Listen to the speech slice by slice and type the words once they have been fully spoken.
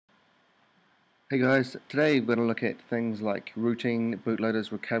Hey guys, today we're going to look at things like rooting,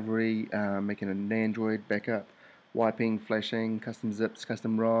 bootloaders, recovery, making an Android backup, wiping, flashing, custom zips,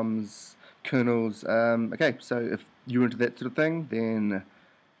 custom ROMs, kernels. Okay, so if you're into that sort of thing, then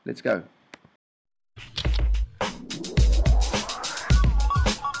let's go.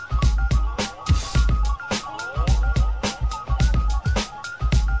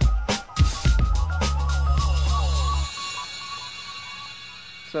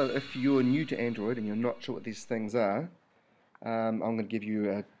 So if you're new to Android and you're not sure what these things are, I'm going to give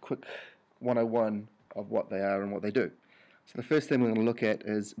you a quick 101 of what they are and what they do. So the first thing we're going to look at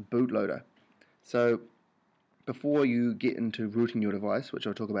is Bootloader. So before you get into rooting your device, which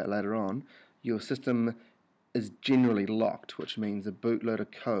I'll talk about later on, your system is generally locked, which means the bootloader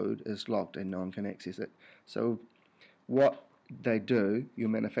code is locked and no one can access it. So what they do, your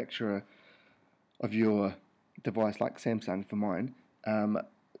manufacturer of your device, like Samsung for mine,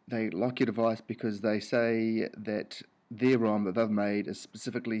 they lock your device because they say that their ROM that they've made is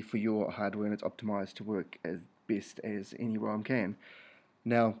specifically for your hardware and it's optimized to work as best as any ROM can.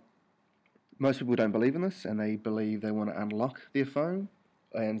 Now, most people don't believe in this and they believe they want to unlock their phone,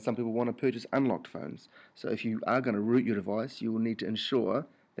 and some people want to purchase unlocked phones. So if you are going to root your device, you will need to ensure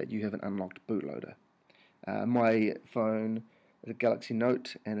that you have an unlocked bootloader. My phone is a Galaxy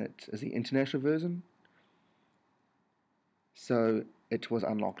Note and it is the international version, so it was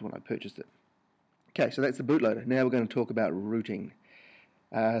unlocked when I purchased it. Okay, so that's the bootloader. Now we're going to talk about rooting,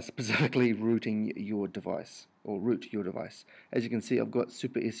 specifically rooting your device, or root your device. As you can see, I've got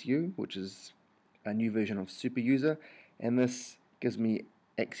Super SU, which is a new version of Super User, and this gives me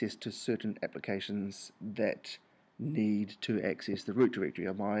access to certain applications that need to access the root directory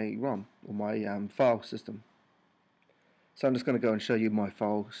of my ROM, or my file system. So I'm just going to go and show you my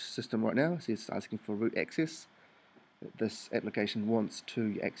file system right now. So it's asking for root access. This application wants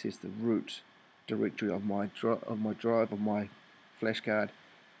to access the root directory of my drive, of my flash card,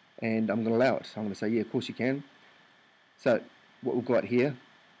 and I'm going to allow it. So I'm going to say, yeah, of course you can. So what we've got here,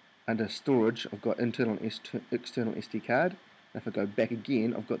 under storage, I've got internal and external SD card. If I go back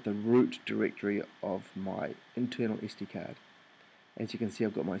again, I've got the root directory of my internal SD card. As you can see,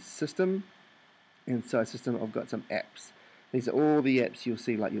 I've got my system. Inside system, I've got some apps. These are all the apps you'll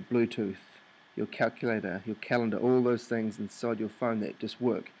see, like your Bluetooth, your calculator, your calendar, all those things inside your phone that just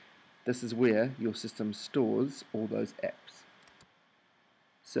work. This is where your system stores all those apps.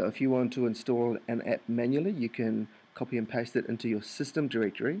 So if you want to install an app manually, you can copy and paste it into your system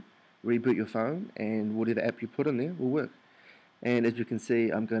directory, reboot your phone, and whatever app you put in there will work. And as you can see,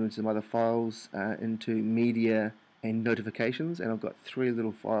 I'm going into some other files, into media and notifications, and I've got 3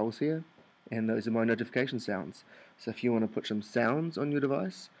 little files here, and those are my notification sounds. So if you want to put some sounds on your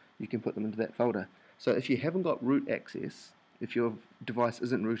device, you can put them into that folder. So if you haven't got root access, if your device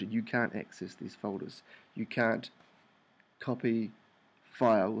isn't rooted, you can't access these folders. You can't copy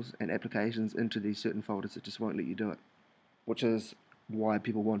files and applications into these certain folders. It just won't let you do it, which is why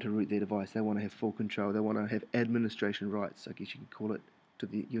people want to root their device. They want to have full control. They want to have administration rights, I guess you can call it, to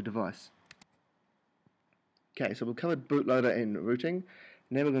your device. Okay, so we've covered bootloader and rooting.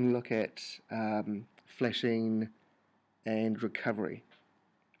 Now we're going to look at flashing and recovery.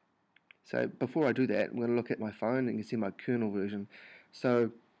 So before I do that, I'm going to look at my phone and you can see my kernel version.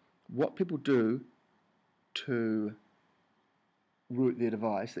 So what people do to root their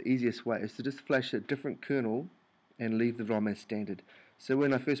device, the easiest way is to just flash a different kernel and leave the ROM as standard. So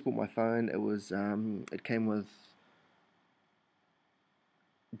when I first bought my phone, it came with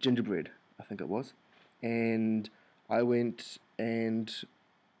Gingerbread, I think it was, and I went and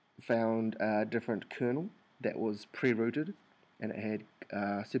found a different kernel that was pre-rooted, and it had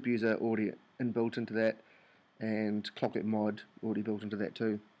Super User already inbuilt into that, and Clockwork Mod already built into that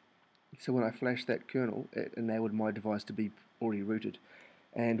too. So when I flashed that kernel, it enabled my device to be already rooted.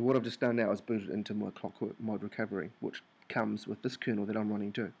 And what I've just done now is boot it into my Clockwork Mod recovery, which comes with this kernel that I'm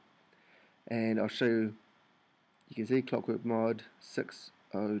running too. And I'll show you, you can see Clockwork Mod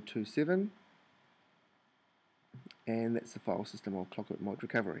 6027, and that's the file system of Clockwork Mod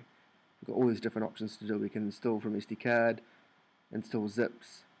recovery. We've got all these different options to do. We can install from SD card, install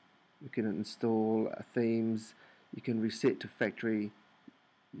zips, you can install themes, you can reset to factory,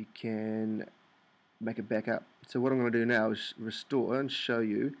 you can make a backup. So what I'm going to do now is restore and show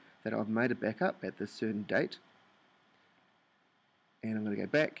you that I've made a backup at this certain date, and I'm going to go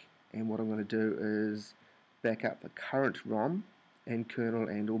back, and what I'm going to do is back up the current ROM and kernel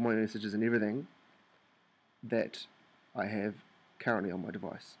and all my messages and everything that I have currently on my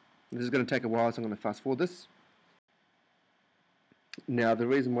device. This is going to take a while, so I'm going to fast forward this. Now the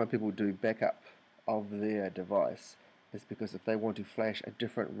reason why people do backup of their device is because if they want to flash a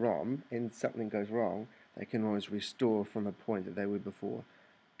different ROM and something goes wrong, they can always restore from the point that they were before.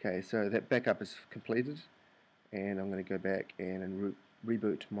 Okay, so that backup is completed, and I'm going to go back and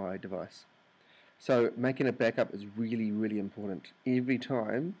reboot my device. So making a backup is really, really important. Every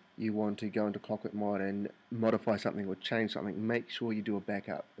time you want to go into Clockwork Mod and modify something or change something, make sure you do a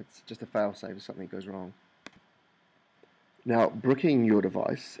backup. It's just a fail-safe if something goes wrong. Now, bricking your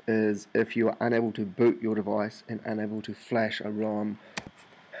device is if you are unable to boot your device and unable to flash a ROM.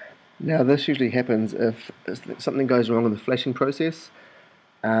 Now, this usually happens if something goes wrong in the flashing process,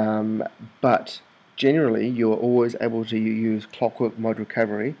 but generally you're always able to use Clockwork Mod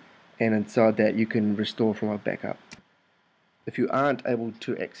Recovery, and inside that you can restore from a backup. If you aren't able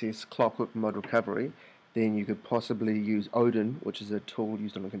to access Clockwork Mod Recovery, then you could possibly use Odin, which is a tool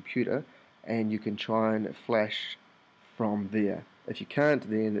used on a computer, and you can try and flash from there. If you can't,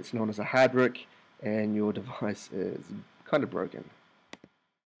 then it's known as a hard brick, and your device is kind of broken.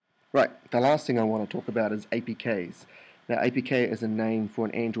 Right, the last thing I want to talk about is APKs. Now, APK is a name for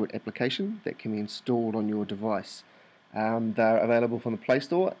an Android application that can be installed on your device. They're available from the Play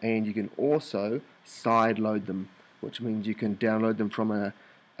Store, and you can also sideload them, which means you can download them from a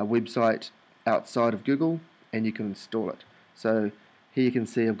website outside of Google, and you can install it. So here you can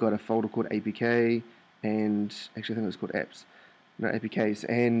see I've got a folder called APK, and actually I think it's called apps. No, APKs,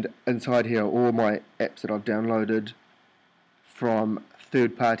 and inside here are all my apps that I've downloaded from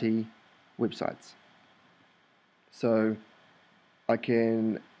third-party websites. So I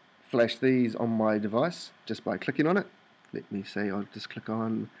can flash these on my device just by clicking on it. Let me say I'll just click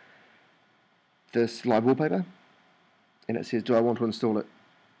on this live wallpaper, and it says, do I want to install it?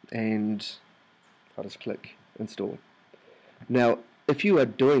 And I'll just click install. Now, if you are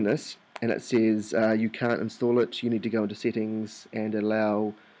doing this and it says you can't install it, you need to go into settings and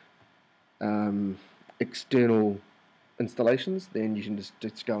allow external installations, then you can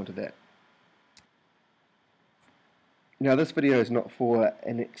just go into that. Now, this video is not for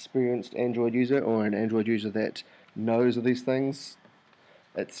an experienced Android user or an Android user that knows of these things.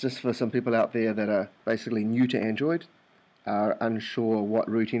 It's just for some people out there that are basically new to Android, are unsure what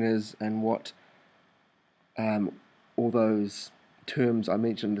rooting is and what all those terms I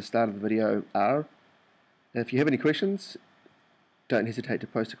mentioned at the start of the video are. If you have any questions, don't hesitate to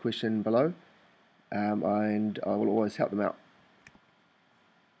post a question below, and I will always help them out.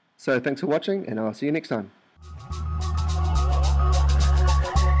 So thanks for watching, and I'll see you next time.